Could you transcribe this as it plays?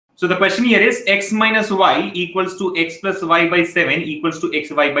So the question here is x minus y equals to x plus y by 7 equals to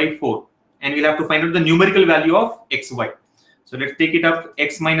xy by 4. And we'll have to find out the numerical value of xy. So let's take it up.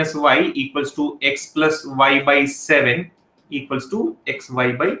 X minus y equals to x plus y by 7 equals to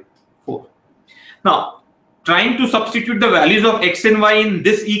xy by 4. Now, trying to substitute the values of x and y in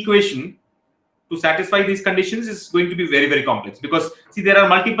this equation to satisfy these conditions is going to be very, very complex, because see, there are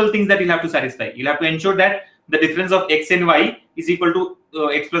multiple things that you'll have to satisfy. You'll have to ensure that the difference of x and y is equal to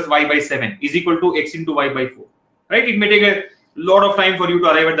x plus y by 7 is equal to x into y by 4, right? It may take a lot of time for you to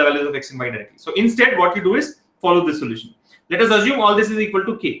arrive at the values of x and y directly. So instead, what you do is follow this solution. Let us assume all this is equal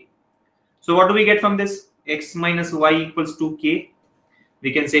to k. So what do we get from this? X minus y equals to k.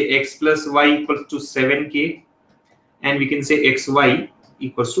 We can say x plus y equals to 7k, and we can say xy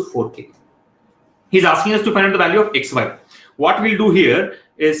equals to 4k. He's asking us to find out the value of xy. What we'll do here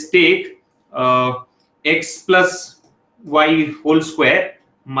is take x plus y whole square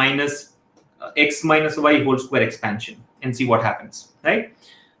minus x minus y whole square expansion and see what happens, right?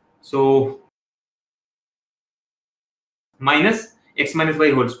 So minus x minus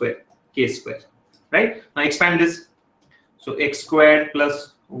y whole square, k square, right? Now expand this. So x squared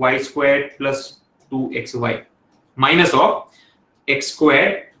plus y squared plus 2xy minus of x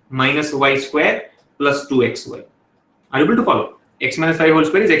squared minus y squared plus 2xy. Are you able to follow? X minus y whole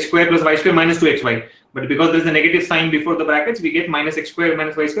square is x squared plus y squared minus 2xy. But because there is a negative sign before the brackets, we get minus x squared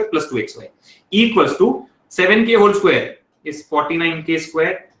minus y squared plus 2xy equals to 7k whole square is 49k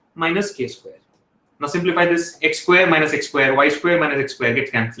square minus k square. Now simplify this. X square minus x square, y square minus x square gets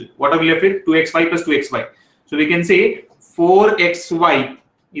cancelled. What are we left with? 2xy plus 2xy. So we can say 4xy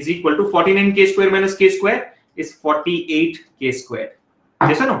is equal to 49k square minus k square is 48k square.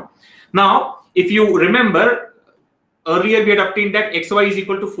 Yes or no? Now, if you remember, earlier we had obtained that xy is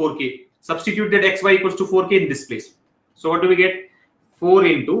equal to 4k. Substitute that xy equals to 4k in this place. So what do we get? 4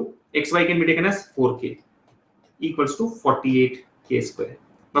 into xy can be taken as 4k equals to 48k square.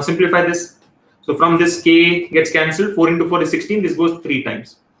 Now simplify this. So from this k gets cancelled. 4 into 4 is 16. This goes 3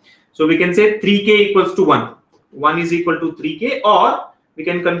 times. So we can say 3k equals to 1. 1 is equal to 3k, or we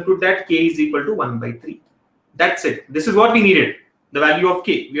can conclude that k is equal to 1 by 3. That's it. This is what we needed. The value of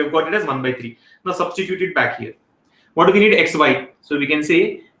k. We have got it as 1 by 3. Now substitute it back here. What do we need? Xy. So we can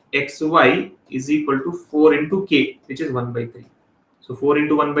say xy is equal to 4 into k, which is 1 by 3. So 4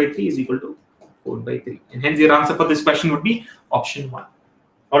 into 1 by 3 is equal to 4 by 3. And hence your answer for this question would be option 1.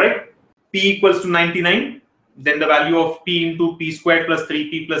 All right. P equals to 99. Then the value of p into p squared plus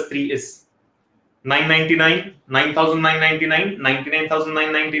 3p plus 3 is 999, 9,999,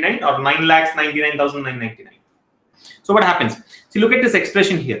 99,999, or 9,99,999. So what happens? See, look at this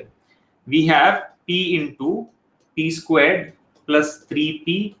expression here. We have p into p squared plus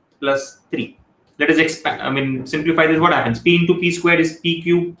 3p plus 3. Let us expand. Simplify this. What happens? P into p squared is p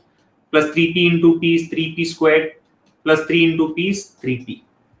cubed plus 3p into p is 3p squared plus 3 into p is 3p.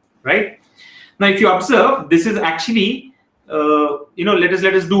 Right? Now, if you observe, this is actually,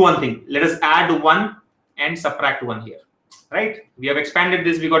 let us do one thing. Let us add 1 and subtract 1 here. Right? We have expanded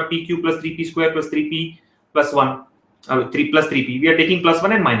this. We got p cubed plus 3p squared plus 3p plus 1. 3 plus 3p. We are taking plus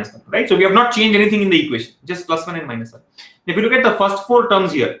 1 and minus 1, right? So we have not changed anything in the equation, just plus 1 and minus 1. If you look at the first 4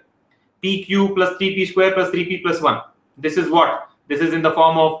 terms here, p cube plus 3p square plus 3p plus 1. This is what? This is in the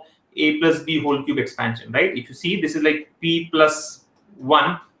form of a plus b whole cube expansion, right? If you see, this is like p plus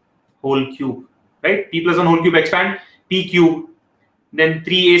 1 whole cube, right? P plus 1 whole cube expand, p cube, then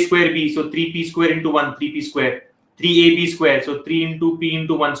 3a square b, so 3p square into 1, 3p square, 3ab square, so 3 into p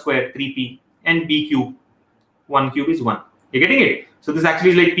into 1 square, 3p, and b cube. 1 cube is 1. You're getting it? So this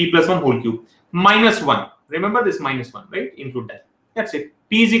actually is like p plus 1 whole cube minus 1. Remember this minus 1, right? Include that. That's it.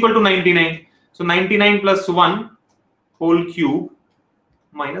 P is equal to 99. So 99 plus 1 whole cube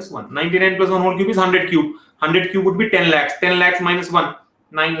minus 1. 99 plus 1 whole cube is 100 cube. 100 cube would be 10 lakhs. 10 lakhs minus 1.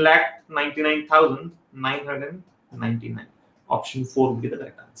 9,99,999. Option 4 would be the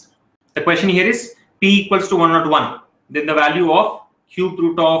correct answer. The question here is p equals to 101. Then the value of cube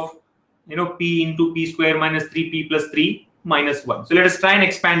root of p into p square minus 3p plus 3 minus 1. So let us try and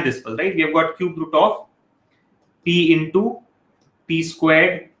expand this first, right? We have got cube root of p into p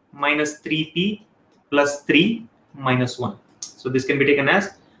squared minus 3p plus 3 minus 1. So this can be taken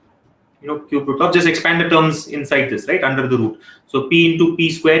as cube root of, just expand the terms inside this, right, under the root. So p into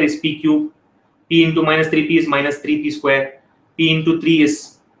p square is p cube, p into minus 3p is minus 3p square, p into 3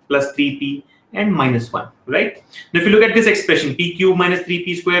 is plus 3p, and minus 1, right? Now if you look at this expression, p cube minus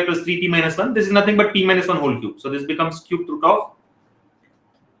 3p square plus 3p minus 1, this is nothing but p minus 1 whole cube. So this becomes cube root of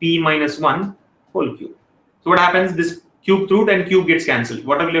p minus 1 whole cube. So what happens? This cube root and cube gets cancelled.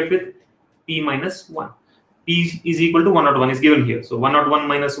 What are we left with? P minus 1. P is equal to 101 is given here. So 101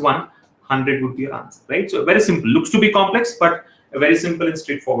 minus 1, 100 would be your answer, right? So very simple. Looks to be complex, but a very simple and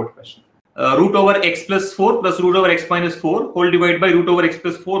straightforward question. Root over x plus 4 plus root over x minus 4 whole divided by root over x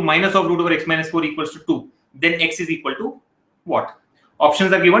plus 4 minus of root over x minus 4 equals to 2. Then x is equal to what?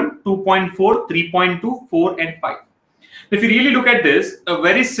 Options are given 2.4, 3.2, 4 and 5. If you really look at this, a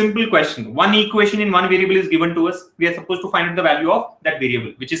very simple question. One equation in one variable is given to us. We are supposed to find out the value of that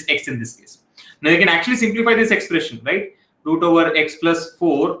variable, which is x in this case. Now you can actually simplify this expression, right? Root over x plus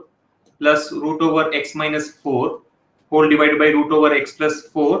 4 plus root over x minus 4 whole divided by root over x plus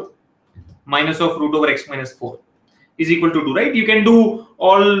 4 minus of root over x minus 4 is equal to 2, right? You can do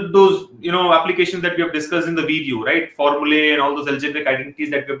all those, applications that we have discussed in the video, right? Formulae and all those algebraic identities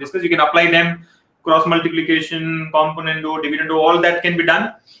that we have discussed. You can apply them, cross multiplication, componendo, dividendo, all that can be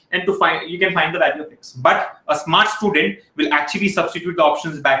done, and you can find the value of x. But a smart student will actually substitute the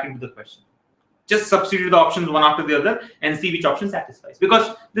options back into the question. Just substitute the options one after the other and see which option satisfies.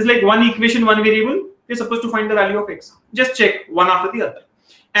 Because there's like one equation, one variable, you're supposed to find the value of x. Just check one after the other.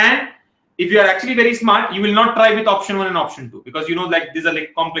 And if you are actually very smart, you will not try with option 1 and option 2, because like these are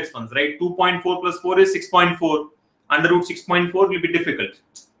like complex ones, right? 2.4 plus 4 is 6.4. Under root 6.4 will be difficult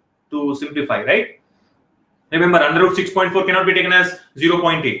to simplify, right? Remember, under root 6.4 cannot be taken as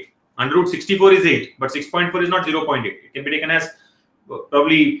 0.8. Under root 64 is 8, but 6.4 is not 0.8. It can be taken as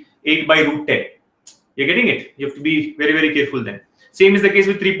probably 8 by root 10. You're getting it? You have to be very, very careful then. Same is the case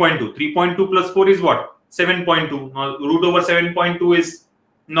with 3.2. 3.2 plus 4 is what? 7.2. Now, root over 7.2 is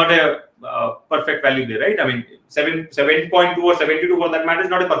not a perfect value there, right? I mean, 7.2 or 72 for that matter is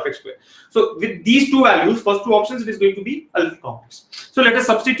not a perfect square. So with these two values, first two options, it is going to be a little complex. So let us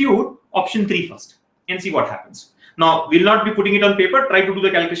substitute option 3 first and see what happens. Now, we'll not be putting it on paper. Try to do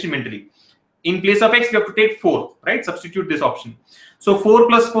the calculation mentally. In place of x, we have to take 4, right? Substitute this option. So 4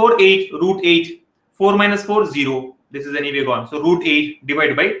 plus 4, 8, root 8. 4 minus 4, 0. This is anyway gone. So root 8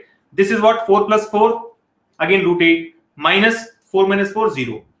 divided by, this is what? 4 plus 4, again root 8, minus 4 minus 4,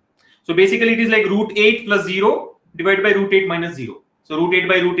 0. So basically it is like root 8 plus 0 divided by root 8 minus 0. So root 8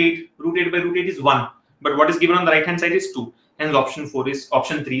 by root 8, root 8 by root 8 is 1. But what is given on the right hand side is 2. Hence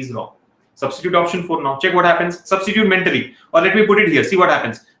option 3 is wrong. Substitute option 4 now. Check what happens. Substitute mentally. Or let me put it here. See what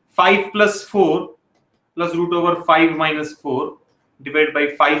happens. 5 plus 4 plus root over 5 minus 4 divided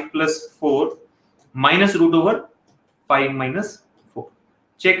by 5 plus 4 minus root over 5 minus 4.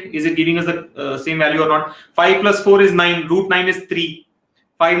 Check, is it giving us the same value or not? 5 plus 4 is 9, root 9 is 3.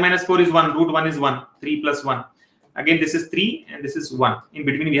 5 minus 4 is 1, root 1 is 1. 3 plus 1. Again, this is 3 and this is 1. In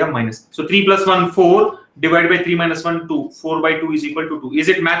between, we have minus. So 3 plus 1, 4. Divided by 3 minus 1, 2. 4 by 2 is equal to 2. Is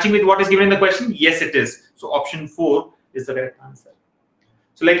it matching with what is given in the question? Yes, it is. So option 4 is the correct answer.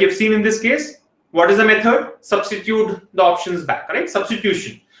 So like you've seen in this case, what is the method? Substitute the options back, right?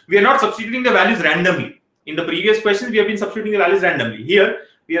 Substitution. We are not substituting the values randomly. In the previous questions, we have been substituting the values randomly. Here,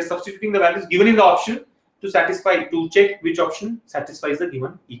 we are substituting the values given in the option to check which option satisfies the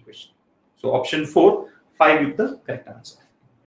given equation. So option 4, 5 is the correct answer.